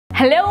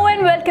Hello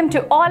and welcome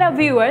to all our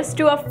viewers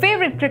to our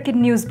favorite cricket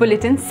news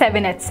bulletin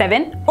 7 at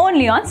 7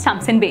 only on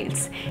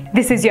Stumpsandbails.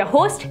 This is your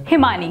host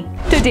Himani.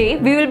 Today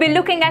we will be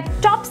looking at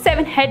top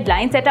 7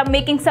 headlines that are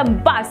making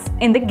some buzz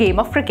in the game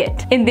of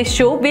cricket. In this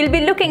show we'll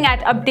be looking at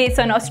updates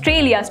on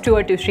Australia's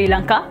tour to Sri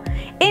Lanka,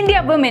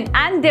 India women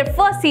and their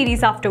first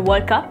series after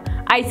World Cup,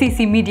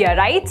 ICC media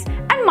rights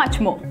and much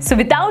more. So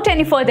without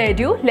any further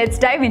ado, let's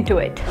dive into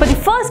it. For the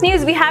first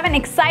news, we have an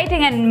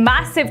exciting and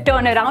massive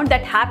turnaround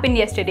that happened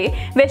yesterday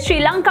where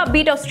Sri Lanka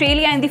beat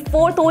Australia in the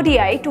 4th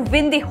ODI to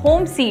win the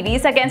home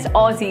series against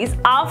Aussies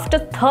after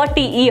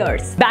 30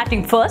 years.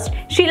 Batting first,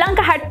 Sri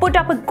Lanka had put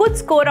up a good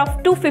score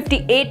of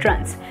 258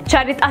 runs.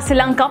 Charit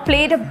Asalanka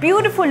played a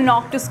beautiful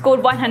knock to score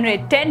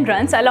 110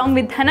 runs along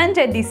with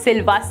Dhananjay De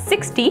Silva's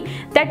 60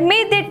 that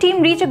made their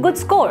team reach a good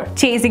score.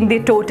 Chasing the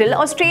total,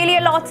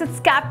 Australia lost its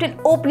captain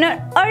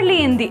opener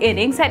early in the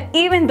innings, and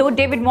even though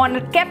David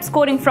Warner kept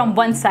scoring from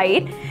one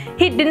side,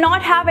 he did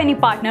not have any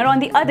partner on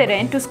the other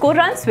end to score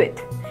runs with.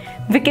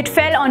 Wicket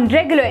fell on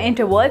regular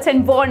intervals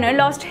and Warner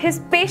lost his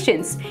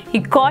patience. He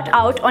got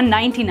out on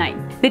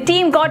 99. The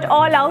team got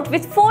all out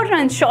with 4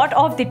 runs short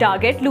of the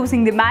target,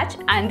 losing the match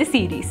and the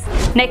series.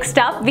 Next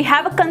up, we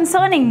have a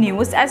concerning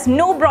news as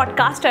no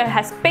broadcaster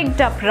has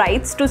picked up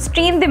rights to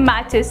stream the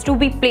matches to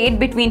be played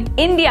between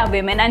India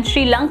women and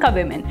Sri Lanka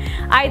women,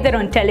 either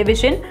on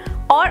television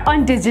or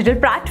on digital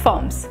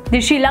platforms.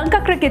 The Sri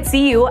Lanka cricket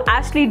CEO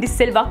Ashley De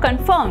Silva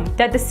confirmed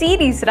that the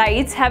series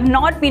rights have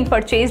not been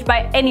purchased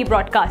by any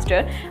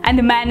broadcaster and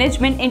the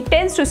management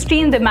intends to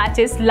stream the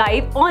matches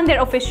live on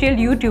their official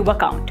YouTube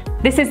account.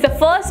 This is the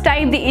first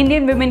time the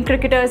Indian women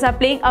cricketers are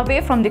playing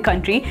away from the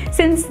country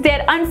since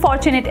their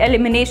unfortunate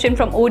elimination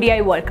from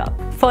ODI World Cup.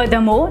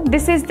 Furthermore,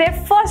 this is their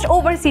first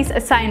overseas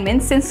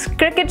assignment since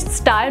cricket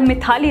star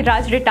Mithali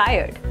Raj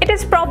retired. It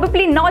is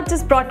probably not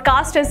just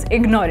broadcasters'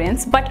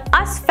 ignorance but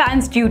us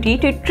fans' duty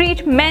to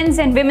treat men's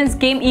and women's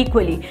game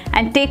equally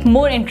and take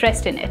more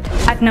interest in it.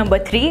 At number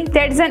 3,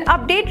 there is an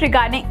update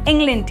regarding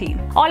England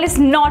team. All is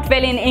not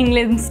well in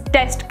England's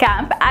test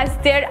camp as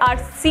there are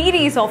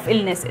series of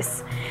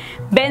illnesses.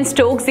 Ben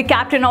Stokes, the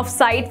captain of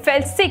side,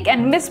 fell sick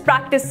and missed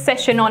practice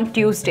session on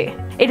Tuesday.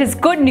 It is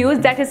good news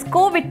that his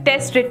COVID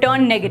test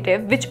returned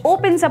negative, which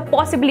opens a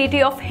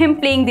possibility of him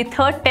playing the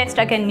 3rd test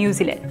against New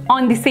Zealand.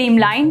 On the same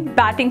line,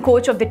 batting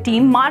coach of the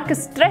team,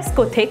 Marcus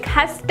Trescothick,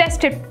 has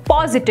tested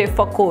positive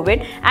for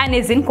COVID and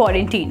is in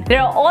quarantine.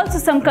 There are also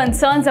some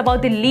concerns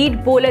about the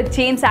lead bowler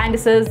James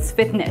Anderson's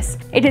fitness.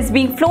 It is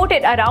being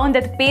floated around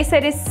that the pacer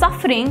is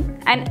suffering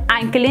an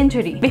ankle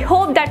injury. We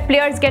hope that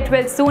players get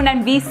well soon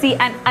and we see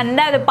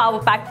another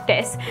power-packed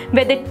test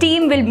where the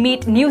team will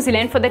meet New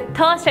Zealand for the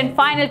 3rd and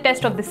final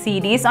test of the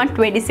series on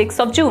 26th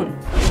of June.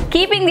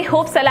 Keeping the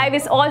hopes alive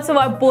is also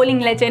our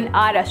bowling legend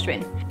R.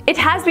 Ashwin. It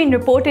has been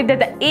reported that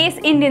the ace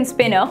Indian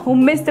spinner who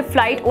missed the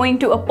flight owing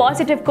to a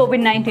positive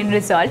COVID-19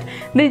 result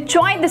will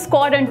join the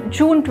squad on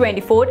June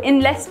 24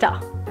 in Leicester.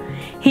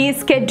 He is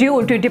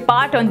scheduled to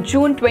depart on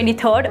June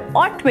 23rd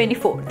or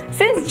 24th.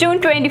 Since June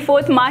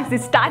 24th marks the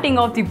starting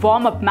of the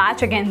warm-up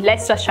match against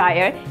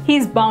Leicestershire, he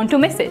is bound to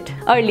miss it.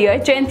 Earlier,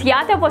 Jayant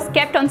Yadav was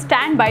kept on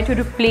standby to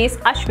replace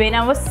Ashwin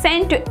and was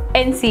sent to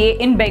NCA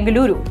in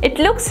Bengaluru. It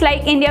looks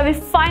like India will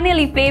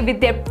finally play with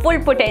their full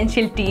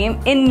potential team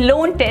in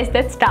lone test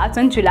that starts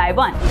on July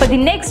 1. For the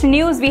next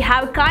news, we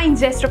have a kind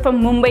gesture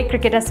from Mumbai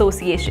Cricket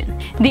Association.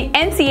 The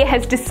NCA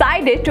has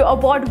decided to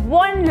award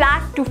 1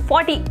 lakh to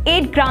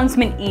 48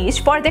 groundsmen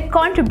each for their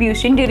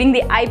contribution during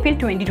the IPL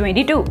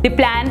 2022. The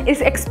plan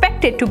is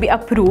expected to be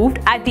approved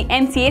at the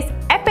MCA's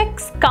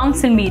Apex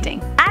Council meeting.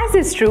 As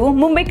is true,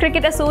 Mumbai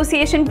Cricket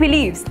Association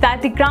believes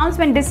that the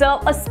groundsmen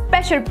deserve a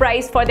special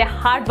prize for their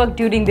hard work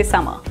during the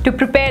summer. To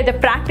prepare the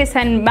practice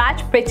and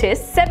match pitches,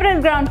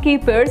 several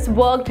groundkeepers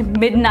worked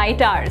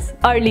midnight hours.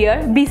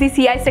 Earlier,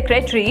 BCCI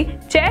Secretary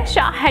Chair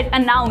Shah had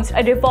announced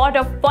a reward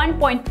of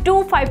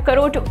 1.25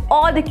 crore to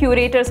all the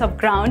curators of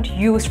ground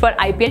used for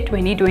IPL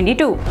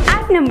 2022.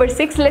 At number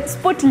 6, let's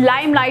put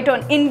limelight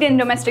on Indian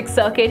domestic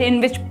circuit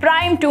in which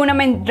prime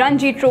tournament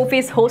Ranji Trophy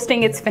is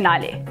hosting its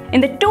finale. In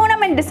the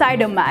tournament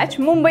decider match,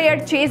 Mumbai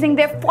are chasing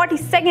their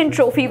 42nd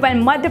trophy while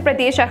Madhya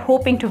Pradesh are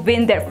hoping to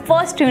win their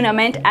first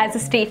tournament as a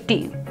state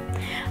team.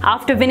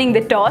 After winning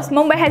the toss,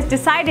 Mumbai has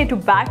decided to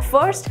bat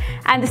first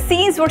and the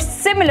scenes were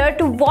similar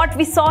to what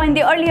we saw in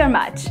the earlier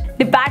match.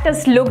 The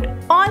batters looked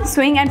on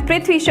swing and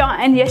Prithvi Shaw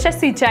and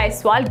Yashasvi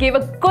Jaiswal gave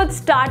a good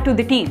start to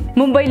the team.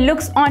 Mumbai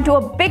looks onto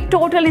a big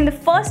total in the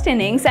first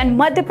innings and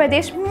Madhya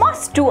Pradesh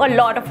must do a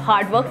lot of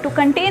hard work to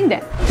contain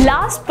them.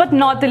 Last but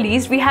not the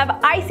least, we have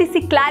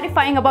ICC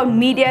clarifying about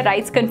media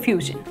rights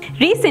confusion.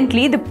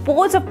 Recently, the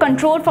Boards of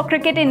Control for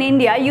Cricket in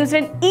India used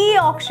an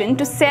e-auction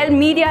to sell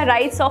media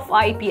rights of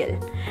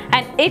IPL.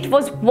 And it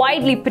was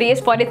widely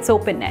praised for its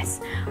openness.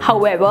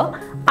 However,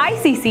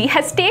 ICC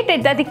has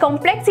stated that the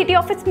complexity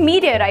of its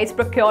media rights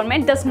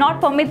procurement does not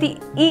permit the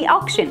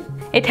e-auction.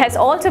 It has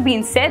also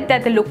been said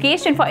that the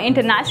location for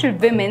International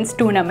Women's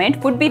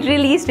Tournament would be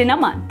released in a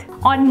month.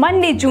 On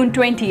Monday, June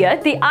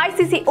 20th, the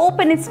ICC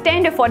opened its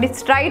tender for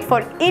its right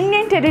for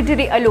Indian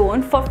territory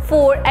alone for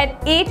 4 and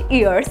 8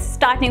 years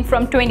starting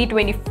from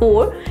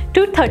 2024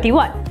 to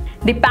 31.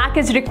 The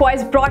package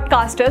requires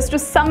broadcasters to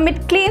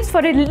submit claims for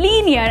a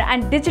linear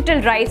and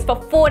digital rights for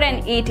 4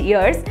 and 8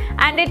 years,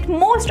 and it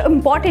most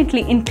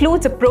importantly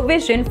includes a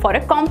provision for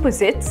a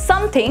composite,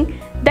 something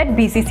that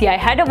BCCI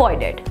had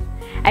avoided.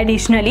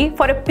 Additionally,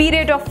 for a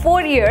period of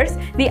 4 years,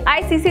 the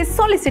ICC is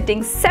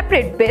soliciting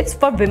separate bids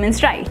for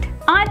women's rights.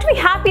 Aren't we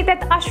happy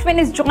that Ashwin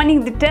is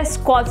joining the test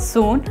squad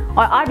soon,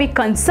 or are we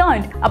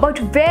concerned about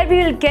where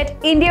we will get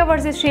India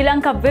vs Sri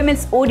Lanka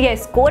women's ODI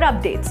score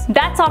updates?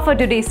 That's all for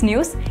today's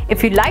news.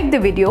 If you liked the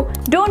video,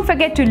 don't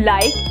forget to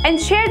like and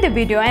share the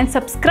video and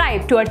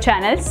subscribe to our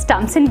channel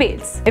Stumps and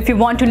Bails. If you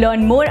want to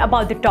learn more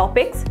about the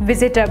topics,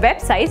 visit our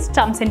website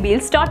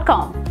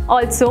stumpsandbails.com.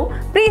 Also,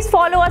 please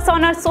follow us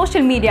on our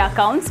social media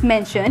accounts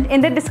mentioned in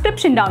the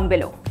description down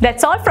below.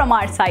 That's all from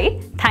our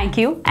side. Thank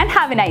you and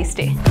have a nice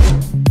day.